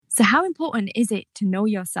So how important is it to know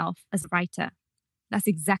yourself as a writer? That's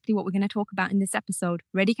exactly what we're going to talk about in this episode.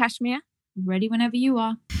 Ready, Kashmir? Ready whenever you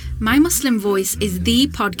are. My Muslim Voice is the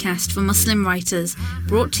podcast for Muslim writers,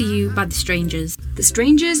 brought to you by The Strangers. The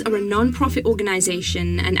Strangers are a non-profit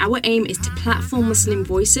organisation, and our aim is to platform Muslim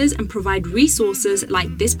voices and provide resources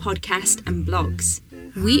like this podcast and blogs.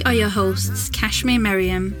 We are your hosts, Kashmir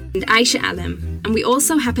Merriam and Aisha Alam, and we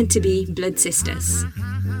also happen to be blood sisters.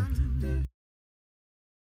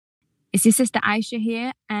 It's your sister Aisha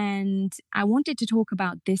here, and I wanted to talk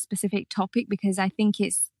about this specific topic because I think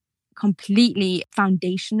it's completely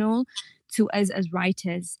foundational to us as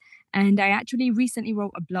writers. And I actually recently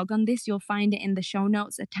wrote a blog on this. You'll find it in the show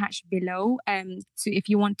notes attached below. So if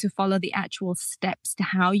you want to follow the actual steps to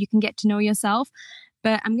how you can get to know yourself.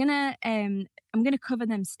 But I'm gonna cover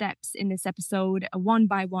them steps in this episode one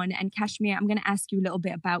by one. And Kashmir, I'm gonna ask you a little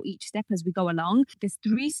bit about each step as we go along. There's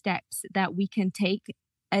 3 steps that we can take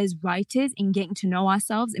as writers in getting to know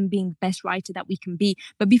ourselves and being the best writer that we can be.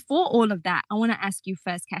 But before all of that, I want to ask you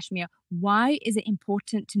first, Kashmir, why is it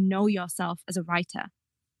important to know yourself as a writer?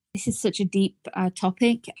 This is such a deep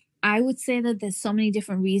topic. I would say that there's so many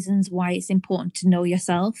different reasons why it's important to know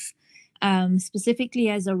yourself. Specifically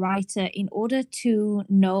as a writer, in order to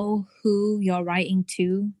know who you're writing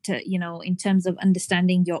to, in terms of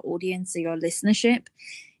understanding your audience or your listenership,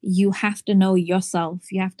 you have to know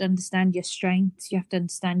yourself. You have to understand your strengths. You have to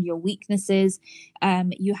understand your weaknesses.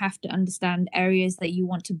 You have to understand areas that you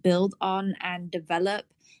want to build on and develop.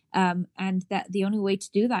 And that the only way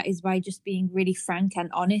to do that is by just being really frank and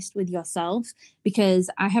honest with yourself. Because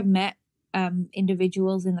I have met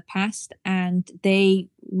individuals in the past, and they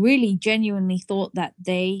really genuinely thought that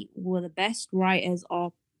they were the best writers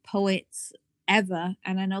or poets ever.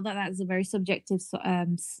 And I know that that's a very subjective,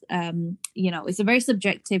 it's a very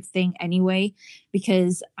subjective thing anyway,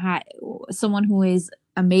 because someone who is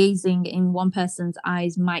amazing in one person's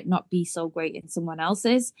eyes might not be so great in someone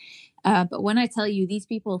else's. But when I tell you, these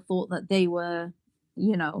people thought that they were,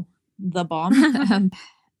 the bomb.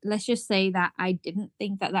 Let's just say that I didn't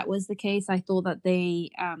think that that was the case. I thought that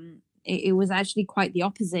it was actually quite the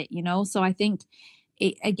opposite, So I think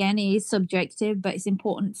it is subjective, but it's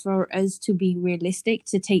important for us to be realistic,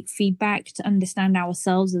 to take feedback, to understand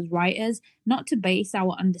ourselves as writers, not to base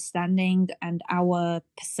our understanding and our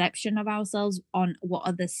perception of ourselves on what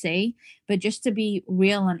others say, but just to be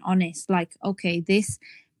real and honest. Like, okay, this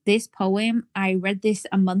poem, I read this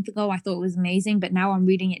a month ago. I thought it was amazing, but now I'm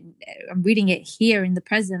reading it here in the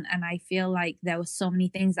present, and I feel like there were so many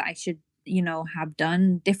things that I should, have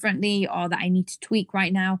done differently, or that I need to tweak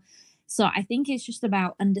right now. So I think it's just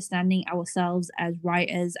about understanding ourselves as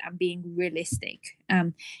writers and being realistic.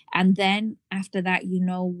 And then after that,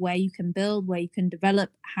 where you can build, where you can develop,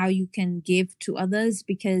 how you can give to others,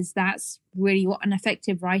 because that's really what an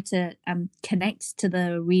effective writer connects to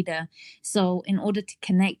the reader. So in order to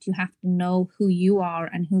connect, you have to know who you are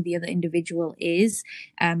and who the other individual is,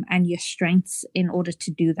 and your strengths in order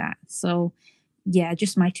to do that. So yeah,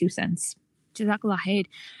 just my 2 cents. Jazakallah khair.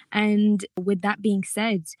 And with that being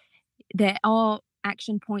said, there are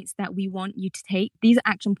action points that we want you to take. These are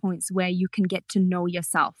action points where you can get to know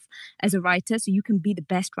yourself as a writer, so you can be the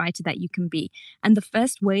best writer that you can be. And the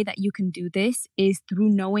first way that you can do this is through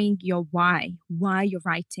knowing your why you're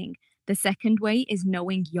writing. The second way is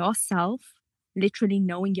knowing yourself, literally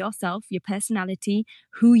knowing yourself, your personality,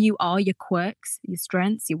 who you are, your quirks, your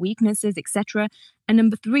strengths, your weaknesses, etc. And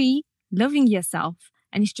number 3, loving yourself.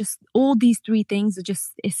 And it's just all these 3 things are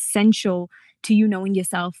just essential to you knowing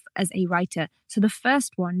yourself as a writer. So the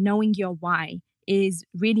first one, knowing your why, is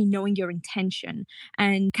really knowing your intention.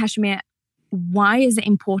 And Kashmir, why is it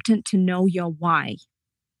important to know your why?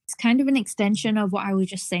 It's kind of an extension of what I was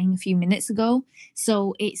just saying a few minutes ago.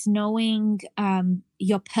 So it's knowing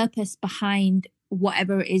your purpose behind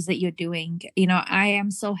whatever it is that you're doing. I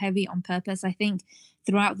am so heavy on purpose. I think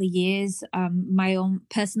throughout the years,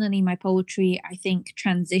 my poetry, I think,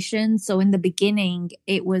 transitioned. So in the beginning,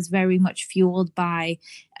 it was very much fueled by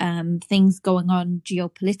things going on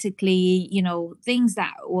geopolitically, things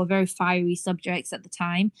that were very fiery subjects at the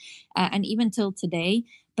time, and even till today.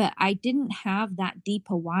 But I didn't have that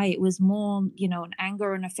deeper why. It was more, an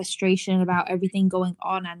anger and a frustration about everything going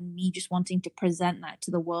on, and me just wanting to present that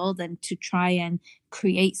to the world and to try and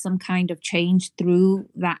create some kind of change through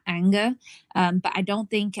that anger. But I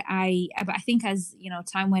think as,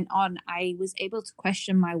 time went on, I was able to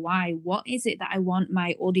question my why. What is it that I want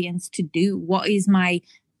my audience to do? What is my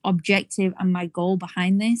objective and my goal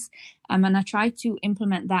behind this. And I try to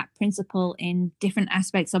implement that principle in different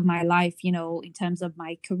aspects of my life, you know, in terms of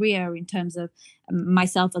my career, in terms of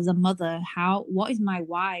myself as a mother. What is my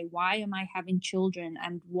why? Why am I having children?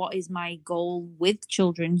 And what is my goal with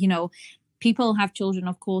children? You know, people have children,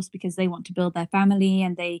 of course, because they want to build their family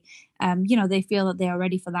and they, you know, they feel that they are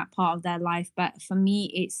ready for that part of their life. But for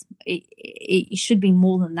me, it should be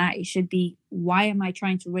more than that. It should be, why am I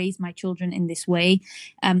trying to raise my children in this way?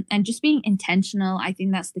 And just being intentional, I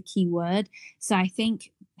think that's the key word. So I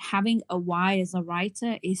think having a why as a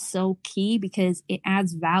writer is so key because it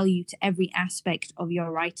adds value to every aspect of your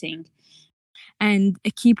writing. And a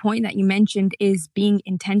key point that you mentioned is being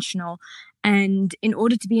intentional. And in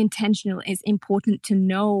order to be intentional, it's important to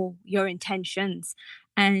know your intentions.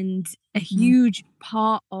 And a huge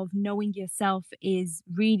part of knowing yourself is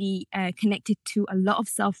really connected to a lot of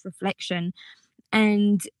self-reflection.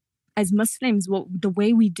 And as Muslims, the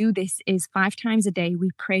way we do this is 5 times a day, we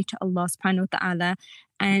pray to Allah subhanahu wa ta'ala.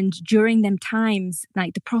 And during them times,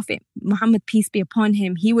 like the Prophet Muhammad, peace be upon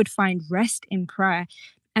him, he would find rest in prayer.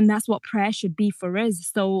 And that's what prayer should be for us.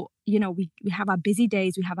 So, you know, we have our busy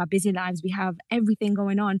days, we have our busy lives, we have everything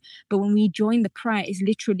going on. But when we join the prayer, it's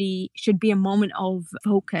literally should be a moment of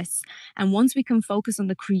focus. And once we can focus on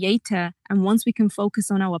the Creator, and once we can focus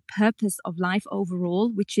on our purpose of life overall,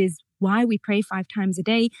 which is why we pray 5 times a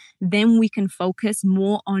day, then we can focus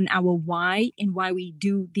more on our why and why we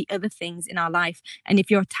do the other things in our life. And if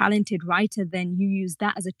you're a talented writer, then you use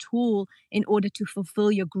that as a tool in order to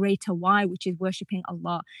fulfill your greater why, which is worshipping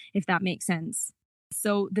Allah, if that makes sense.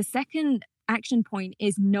 So the second action point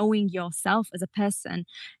is knowing yourself as a person.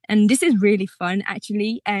 And this is really fun,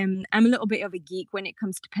 actually. I'm a little bit of a geek when it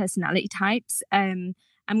comes to personality types.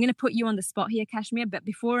 I'm going to put you on the spot here, Kashmir. But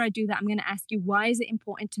before I do that, I'm going to ask you, why is it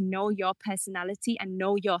important to know your personality and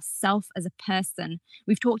know yourself as a person?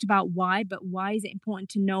 We've talked about why, but why is it important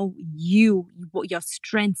to know you, what your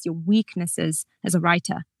strengths, your weaknesses as a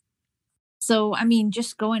writer? So, I mean,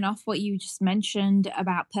 just going off what you just mentioned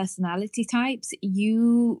about personality types,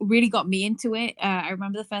 you really got me into it. I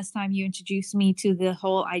remember the first time you introduced me to the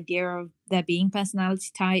whole idea of there being personality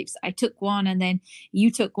types. I took one and then you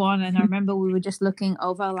took one. And I remember we were just looking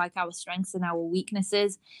over like our strengths and our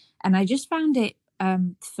weaknesses. And I just found it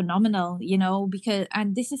phenomenal, you know, because,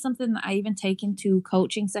 and this is something that I even take into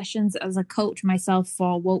coaching sessions as a coach myself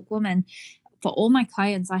for Woke Women. For all my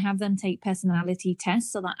clients, I have them take personality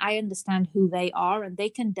tests so that I understand who they are and they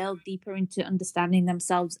can delve deeper into understanding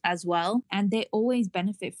themselves as well. And they always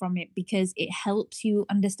benefit from it because it helps you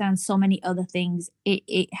understand so many other things.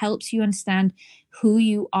 It helps you understand who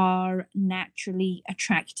you are naturally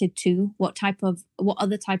attracted to, what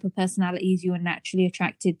other type of personalities you are naturally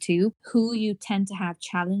attracted to, who you tend to have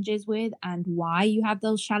challenges with and why you have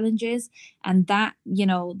those challenges. And that, you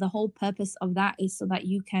know, the whole purpose of that is so that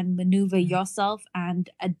you can maneuver yourself and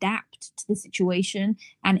adapt to the situation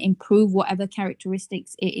and improve whatever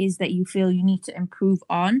characteristics it is that you feel you need to improve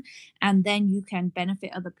on. And then you can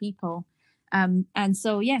benefit other people. And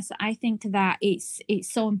so, yes, I think that it's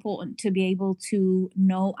so important to be able to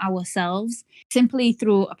know ourselves simply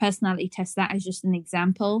through a personality test. That is just an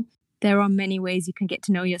example. There are many ways you can get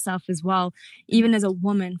to know yourself as well. Even as a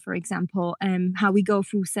woman, for example, how we go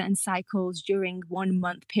through certain cycles during 1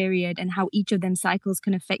 month period and how each of them cycles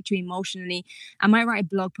can affect you emotionally. I might write a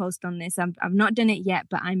blog post on this. I've not done it yet,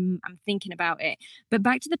 but I'm thinking about it. But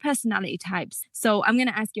back to the personality types. So I'm going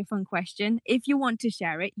to ask you a fun question. If you want to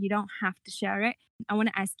share it, you don't have to share it. I want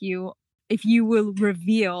to ask you if you will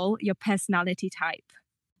reveal your personality type.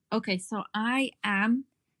 Okay, so I am,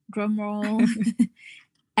 drumroll,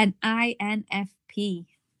 an INFP.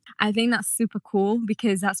 I think that's super cool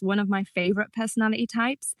because that's one of my favorite personality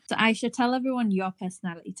types. So I should tell everyone your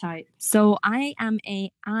personality type. So I am a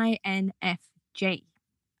INFJ.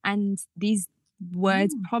 And these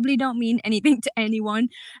words probably don't mean anything to anyone.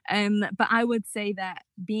 But I would say that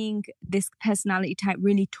being this personality type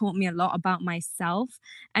really taught me a lot about myself.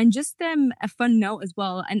 And just a fun note as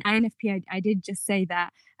well, an INFP, I did just say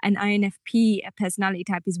that an INFP personality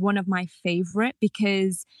type is one of my favorite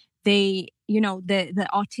because they, you know, the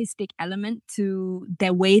artistic element to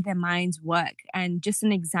their way their minds work. And just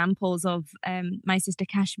some examples of my sister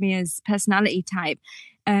Kashmir's personality type.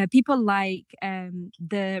 People like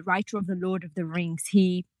the writer of the Lord of the Rings.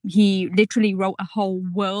 He literally wrote a whole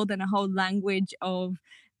world and a whole language of,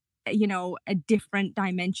 you know, a different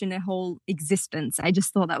dimension, a whole existence. I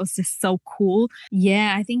just thought that was just so cool.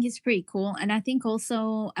 Yeah, I think it's pretty cool. And I think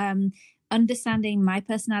also understanding my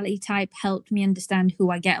personality type helped me understand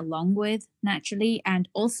who I get along with naturally. And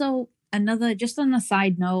also just on a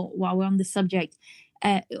side note, while we're on the subject,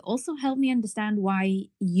 it also helped me understand why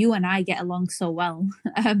you and I get along so well.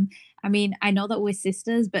 I mean, I know that we're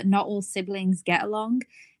sisters, but not all siblings get along.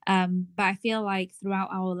 But I feel like throughout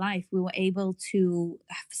our life, we were able to,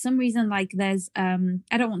 for some reason, like there's, I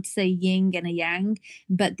don't want to say yin and a yang,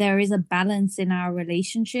 but there is a balance in our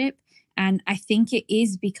relationship. And I think it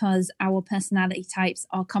is because our personality types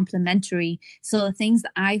are complementary. So the things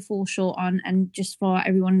that I fall short on, and just for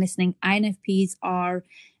everyone listening, INFPs are,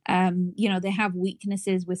 they have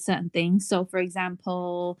weaknesses with certain things. So for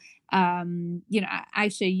example,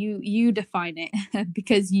 Aisha, you define it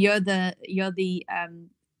because you're the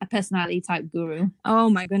a personality type guru. Oh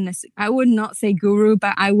my goodness. I would not say guru,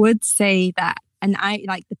 but I would say that, and I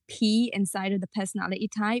like the P inside of the personality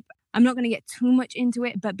type. I'm not going to get too much into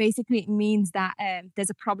it, but basically it means that there's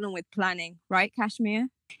a problem with planning, right, Kashmir?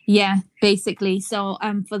 Yeah, basically. So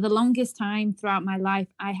for the longest time throughout my life,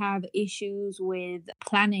 I have issues with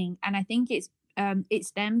planning. And I think it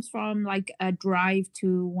stems from like a drive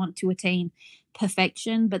to want to attain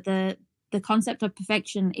perfection. But the concept of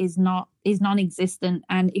perfection is non-existent.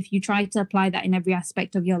 And if you try to apply that in every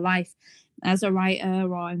aspect of your life, as a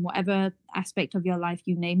writer or in whatever aspect of your life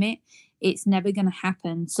you name it, it's never going to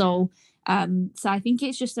happen. So I think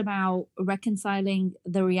it's just about reconciling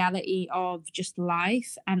the reality of just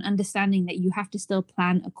life and understanding that you have to still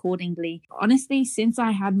plan accordingly. Honestly, since I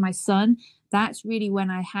had my son, that's really when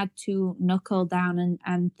I had to knuckle down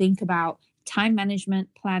and think about time management,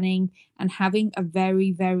 planning, and having a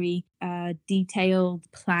very, very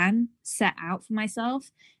detailed plan set out for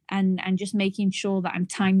myself. And just making sure that I'm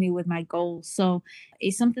timely with my goals. So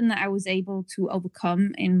it's something that I was able to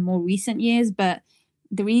overcome in more recent years. But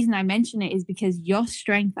the reason I mention it is because your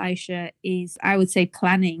strength, Aisha, is, I would say,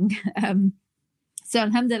 planning. So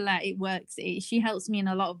alhamdulillah, it works. She helps me in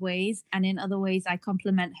a lot of ways. And in other ways, I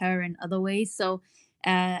complement her in other ways. So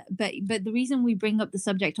but the reason we bring up the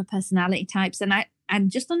subject of personality types, and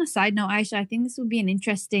just on a side note, Aisha, I think this would be an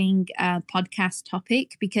interesting podcast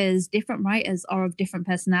topic because different writers are of different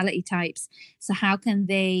personality types. So how can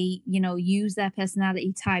they, use their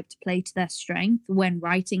personality type to play to their strength when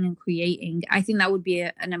writing and creating? I think that would be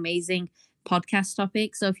an amazing podcast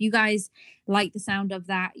topic. So if you guys like the sound of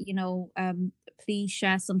that, please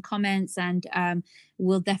share some comments and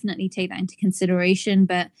we'll definitely take that into consideration.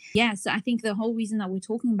 But yeah, so I think the whole reason that we're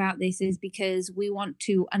talking about this is because we want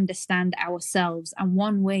to understand ourselves. And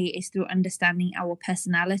one way is through understanding our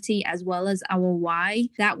personality as well as our why.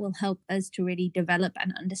 That will help us to really develop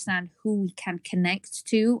and understand who we can connect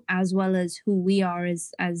to as well as who we are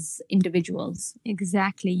as individuals.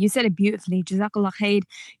 Exactly. You said it beautifully. Jazakallah khair.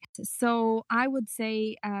 So I would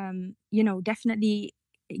say, definitely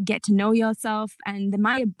get to know yourself. And the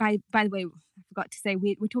by the way, I forgot to say,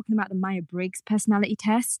 we're talking about the Myers-Briggs personality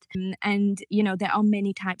test. And, there are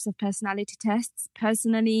many types of personality tests.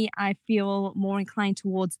 Personally, I feel more inclined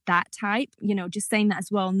towards that type. Just saying that as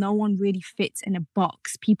well, no one really fits in a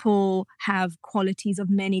box. People have qualities of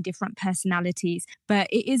many different personalities, but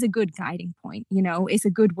it is a good guiding point. It's a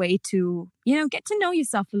good way to, get to know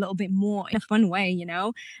yourself a little bit more in a fun way,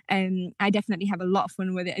 I definitely have a lot of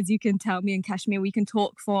fun with it. As you can tell, me and Kashmir, we can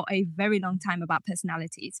talk for a very long time about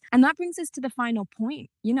personalities. And that brings us to the final point,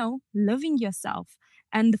 loving yourself.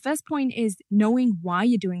 And the first point is knowing why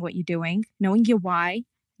you're doing what you're doing, knowing your why.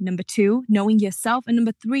 Number 2, knowing yourself. And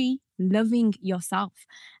number 3, loving yourself.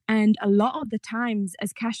 And a lot of the times,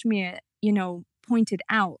 as Kashmir, pointed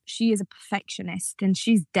out, she is a perfectionist, and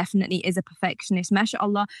she definitely is a perfectionist,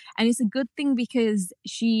 mashallah. And it's a good thing because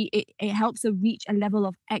it helps her reach a level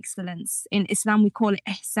of excellence. In Islam, we call it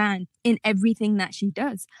ihsan in everything that she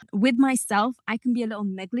does. With myself, I can be a little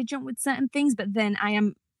negligent with certain things, but then I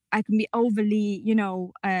can be overly,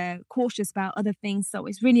 cautious about other things. So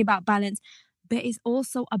it's really about balance, but it's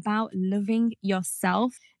also about loving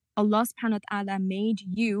yourself. Allah subhanahu wa ta'ala made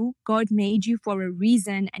you, God made you for a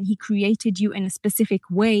reason, and He created you in a specific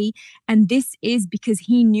way. And this is because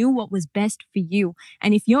He knew what was best for you.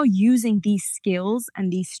 And if you're using these skills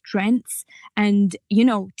and these strengths and,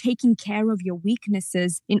 taking care of your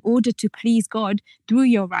weaknesses in order to please God through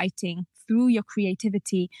your writing, through your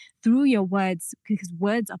creativity, through your words, because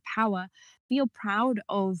words are power, feel proud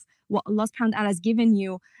of what Allah subhanahu wa ta'ala has given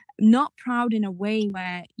you. Not proud in a way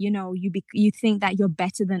where, you think that you're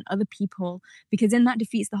better than other people, because then that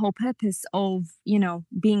defeats the whole purpose of,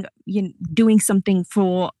 doing something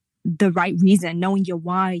for the right reason, knowing your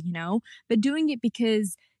why, but doing it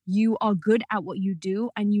because you are good at what you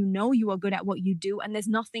do and you are good at what you do. And there's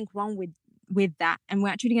nothing wrong with that. And we're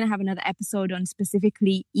actually going to have another episode on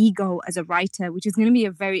specifically ego as a writer, which is going to be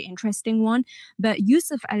a very interesting one. But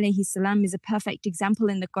Yusuf alayhi salam is a perfect example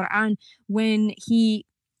in the Quran when he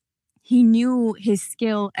he knew his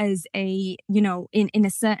skill as a, in a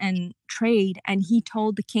certain trade, and he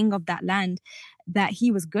told the king of that land that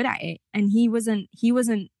he was good at it. And he wasn't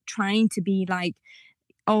trying to be like,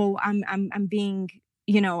 oh, I'm being,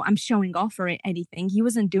 I'm showing off or anything. He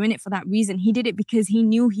wasn't doing it for that reason. He did it because he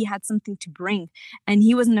knew he had something to bring, and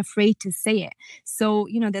he wasn't afraid to say it. So,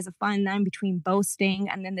 there's a fine line between boasting,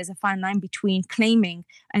 and then there's a fine line between claiming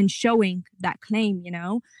and showing that claim,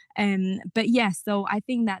 But yeah, so I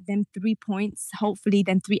think that them 3 points, hopefully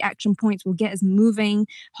them 3 action points will get us moving,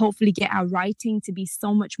 hopefully get our writing to be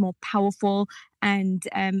so much more powerful. And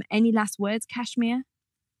any last words, Kashmir?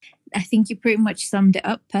 I think you pretty much summed it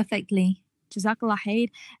up perfectly. Jazakallah khair,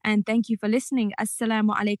 and thank you for listening.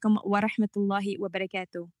 Assalamu alaikum wa rahmatullahi wa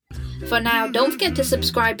barakatuh. For now, don't forget to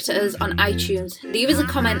subscribe to us on iTunes. Leave us a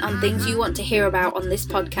comment on things you want to hear about on this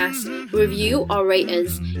podcast. Review or rate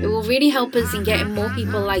us. It will really help us in getting more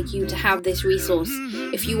people like you to have this resource.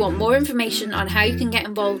 If you want more information on how you can get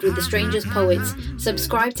involved with The Strangers Poets,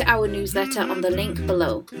 subscribe to our newsletter on the link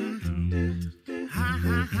below.